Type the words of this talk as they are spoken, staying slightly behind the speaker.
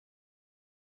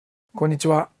こんにち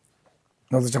は、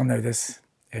のぞチャンネルです。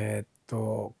来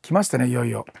ましたね、いよ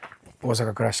いよ大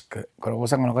阪クラシック。これ大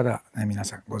阪の方はね、皆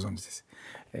さんご存知です。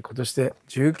今年で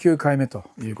19回目と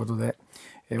いうことで、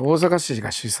大阪市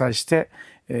が主催して、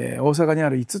大阪にあ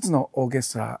る5つのオーケ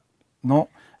ストラの、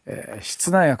室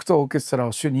内楽とオーケストラ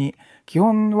を主に基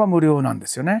本は無料なんで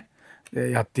すよね。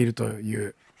やっているとい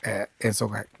う、演奏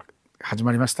会始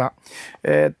まりました。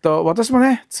私も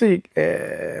ね、つい、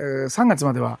3月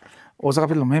までは大阪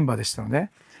フィルのメンバーでしたので、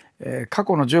過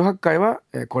去の18回は、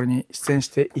これに出演し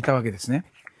ていたわけですね。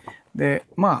で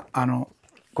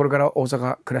これから大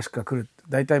阪クラシックが来る、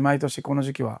大体毎年この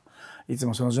時期はいつ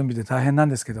もその準備で大変なん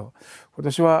ですけど、今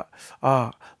年は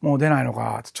もう出ないの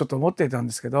かとちょっと思っていたん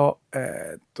ですけど、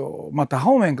多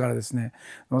方面からですね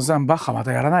「野津さんバッハま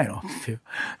たやらないの?」っていう、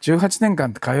18年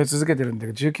間通い続けてるんで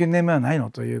19年目はない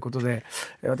のということで、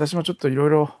私もちょっといろ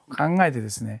いろ考えてで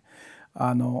すね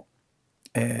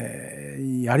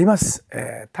やります。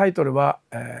タイトルは、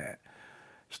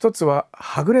一つは「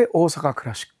はぐれ大阪ク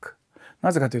ラシック」。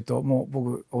なぜかというと、もう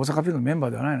僕大阪フィルのメンバ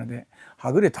ーではないので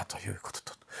はぐれたということ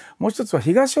と、もう一つは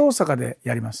東大阪で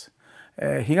やります。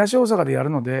東大阪でやる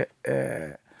ので、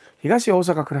東大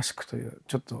阪クラシックという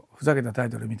ちょっとふざけたタイ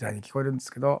トルみたいに聞こえるんで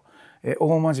すけど、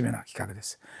大真面目な企画で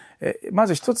す。ま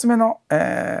ず一つ目の、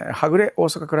はぐれ大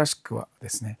阪クラシックはで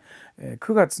すね、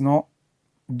9月の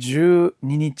12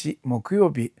日木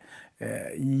曜日、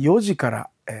4時か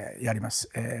ら、やります。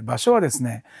場所はです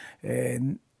ね、江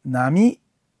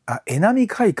波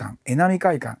会館、え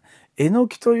の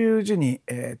きという字に、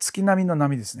月並みの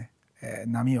波ですね、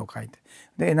波を書いて、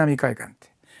で江波会館って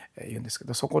言うんですけ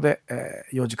ど、そこで、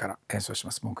4時から演奏し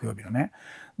ます、木曜日のね。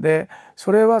で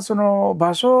それはその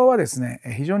場所はですね、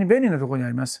非常に便利なところにあ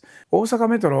ります。大阪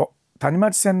メトロ谷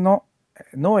町線の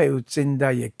野江内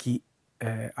台駅、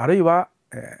あるいは、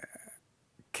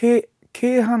京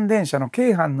阪電車の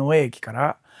京阪野江駅か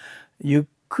らゆっ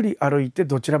くり歩いて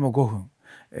どちらも5分、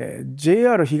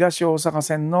JR 東大阪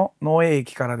線の野江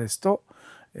駅からですと、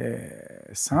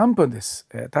3分です。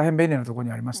大変便利なところ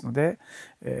にありますので、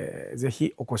ぜ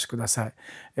ひお越しくださ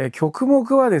い。曲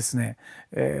目はですね、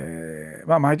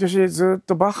毎年ずっ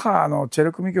とバッハのチェ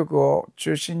ロ組曲を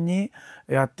中心に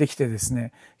やってきてです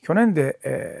ね、去年で、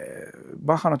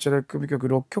バッハのチェロ組曲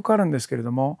6曲あるんですけれ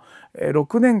ども、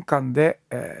6年間で、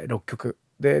6曲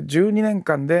で12年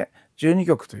間で12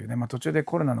曲というね、途中で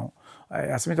コロナの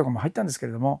休みとかも入ったんですけ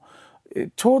れども、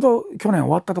ちょうど去年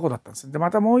終わったところだったんです。でま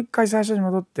たもう一回最初に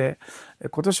戻って、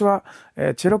今年は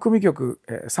チェロ組曲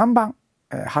3番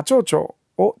波長長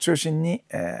を中心に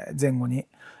前後に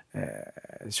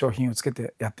商品をつけ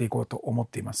てやっていこうと思っ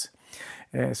ています。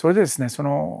それでですね、そ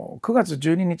の9月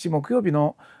12日木曜日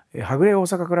のはぐれ大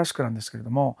阪クラシックなんですけれど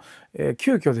も、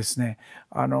急遽ですね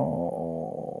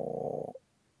能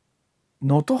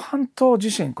登半島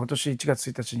地震、今年1月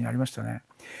1日にありましたね。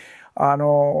大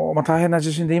変な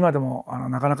地震で今でも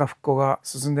なかなか復興が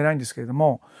進んでないんですけれど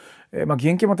も、義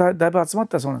援金もだいぶ集まっ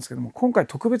たそうなんですけども、今回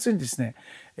特別にですね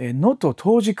能登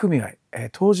杜氏組合、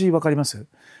杜氏分かります？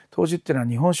杜氏っていうのは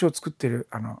日本酒を作っている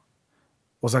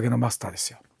お酒のマスターで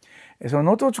すよ。その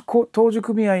能登杜氏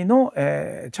組合の、チ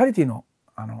ャリティーの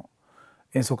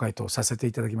演奏会とさせて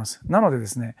いただきます。なのでで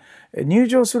すね、入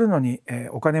場するのに、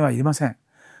お金はいりません。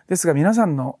ですが皆さ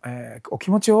んの、お気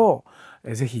持ちを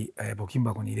ぜひ募金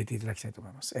箱に入れていただきたいと思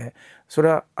います。それ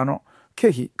は経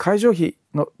費、会場費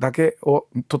のだけを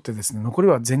取ってですね、残り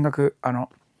は全額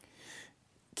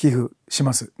寄付し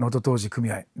ます。能登杜氏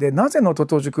組合で、なぜ能登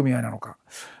杜氏組合なのか、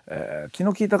気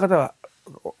の利いた方は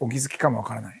お気づきかもわ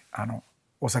からない、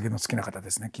お酒の好きな方で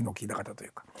すね、気の利いた方とい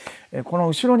うか、この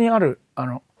後ろにある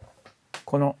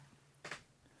この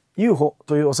UFO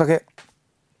というお酒、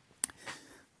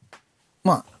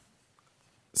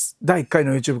第1回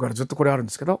の YouTube からずっとこれあるん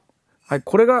ですけど、はい、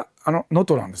これが能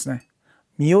登なんですね。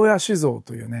三代屋酒造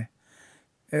というね、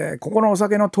ここのお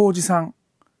酒の杜氏さん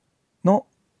の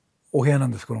お部屋な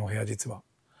んです、このお部屋実は。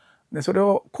でそれ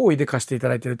を好意で貸していた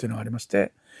だいているというのがありまし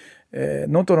て、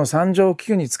能登の三条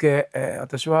危惧につけ、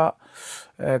私は、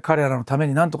彼らのため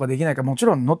に何とかできないか、もち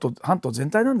ろん能登半島全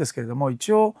体なんですけれども、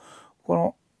一応こ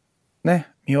のね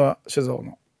三代屋酒造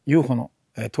の UFO の、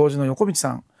杜氏の横道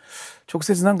さん、直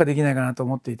接何かできないかなと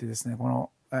思っていてですね、この、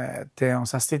提案を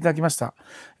させていただきました。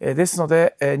ですの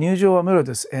で、入場は無料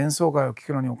です。演奏会を聴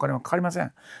くのにお金はかかりませ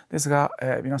ん。ですが、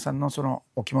皆さんのその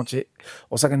お気持ち、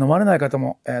お酒飲まれない方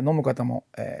も、飲む方も、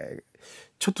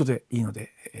ちょっとでいいの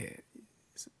で、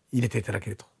入れていただけ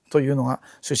るというのが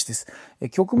趣旨です。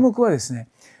曲目はですね、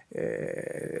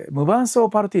無伴奏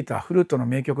パルティータ、フルートの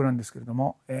名曲なんですけれど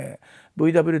も、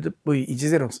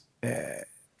VWV1013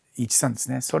 です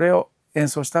ね、それを演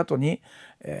奏した後に、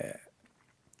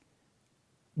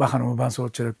バッハの無伴奏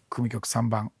チェロ組曲3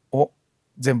番を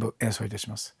全部演奏いたし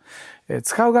ます。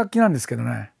使う楽器なんですけど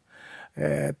ね、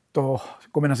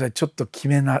ごめんなさい、ちょっと決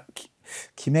め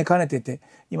かねてて、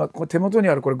今手元に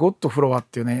あるこれゴッドフロアっ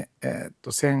ていうね、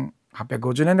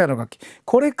1850年代の楽器、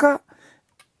これか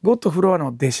ゴッドフロアの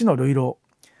弟子のルイロ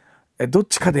ー、どっ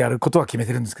ちかでやることは決め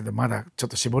てるんですけど、まだちょっ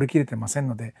と絞りきれてません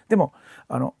ので、でも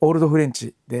オールドフレン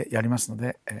チでやりますの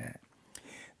で、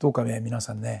どうかね皆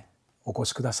さんねお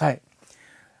越しください。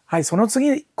はい、その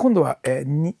次今度は、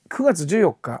9月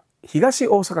14日東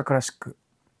大阪クラシック、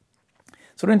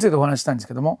それについてお話ししたいんです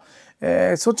けども、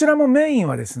そちらもメイン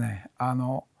はですねバ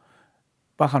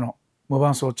ッハの無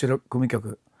伴奏チェロ組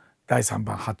曲第3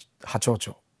番波長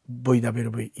調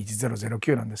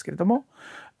VWV1009 なんですけれども、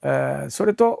そ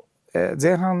れと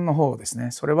前半の方です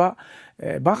ね、それは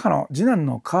バッハの次男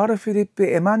のカール・フィリップ・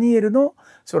エマニエルの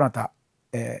ソナタ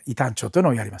異端調という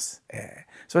のをやります。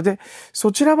それで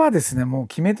そちらはですねもう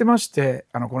決めてまして、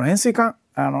この円錐管、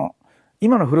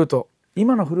今のフル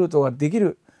ートができ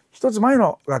る一つ前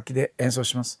の楽器で演奏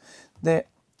します。で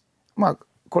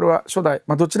これは初代、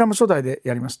どちらも初代で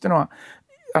やりますっていうのは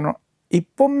1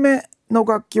本目の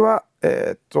楽器は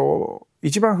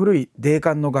一番古い泥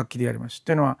管の楽器でやりますっ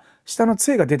ていうのは下の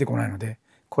杖が出てこないので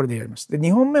これでやります。で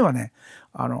2本目はね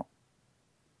こ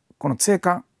の杖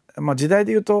管、時代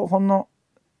でいうとほんの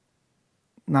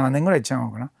7年ぐらい違う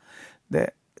のかな。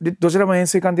でどちらも円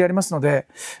錐管でやりますので、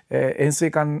円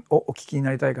錐管をお聞きに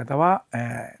なりたい方は、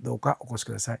どうかお越し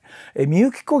ください。み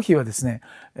ゆきコーヒーはですね、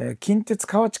近鉄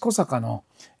河内小坂の、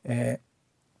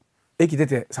駅出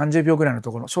て30秒ぐらいの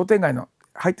ところ、商店街の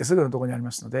入ってすぐのところにあり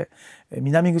ますので、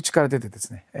南口から出てで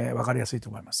すね、分かりやすいと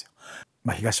思いますよ。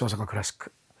東大阪クラシッ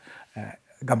ク、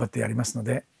頑張ってやりますの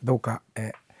でどうか、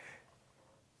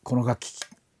この楽器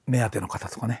目当ての方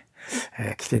とかね、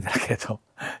来ていただけると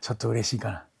ちょっと嬉しい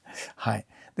かな。はい、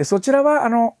でそちらは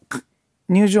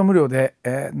入場無料で、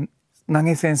投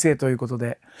げ先生ということ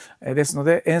で、ですの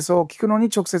で演奏を聴くのに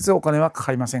直接お金はか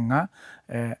かりませんが、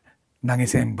投げ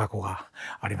銭箱が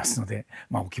ありますので、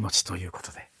お気持ちというこ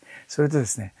とで、それとで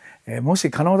すね、も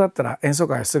し可能だったら演奏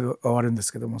会はすぐ終わるんで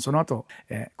すけども、その後、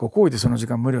ご厚意でその時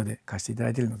間無料で貸していた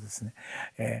だいているのでですね、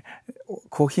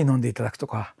コーヒー飲んでいただくと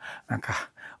かなん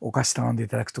かお菓子頼んでい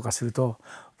ただくとかすると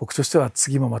僕としては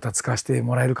次もまた使わせて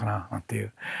もらえるかななんてい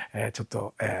う、ちょっ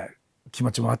と、気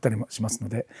持ちもあったりもしますの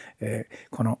で、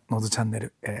このノーズチャンネ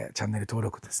ル、チャンネル登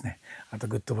録ですね、あと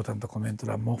グッドボタンとコメント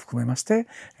欄も含めまして、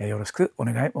よろしくお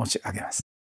願い申し上げます。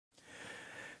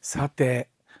さて、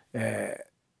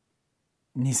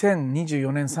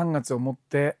2024年3月をもっ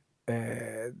て、大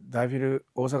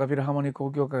阪フィルハーモニー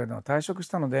交響会の退職し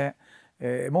たので、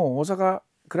もう大阪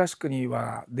クラシックに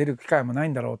は出る機会もない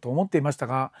んだろうと思っていました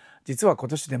が、実は今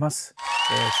年出ます。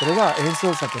それは演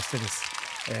奏者としてです。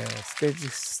ステージ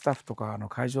スタッフとか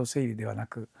会場整理ではな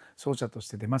く奏者とし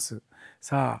て出ます。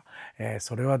さあ、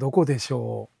それはどこでし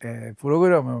ょう。プログ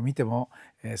ラムを見ても、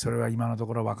それは今のと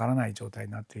ころわからない状態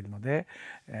になっているので、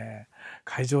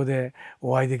会場で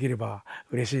お会いできれば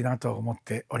嬉しいなと思っ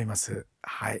ております。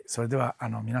はい、それでは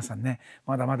皆さんね、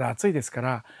まだまだ暑いですか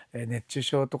ら、熱中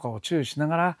症とかを注意しな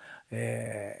がら、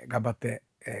頑張って、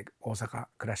大阪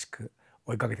クラシック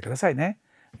追いかけてくださいね。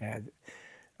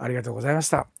ありがとうございまし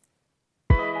た。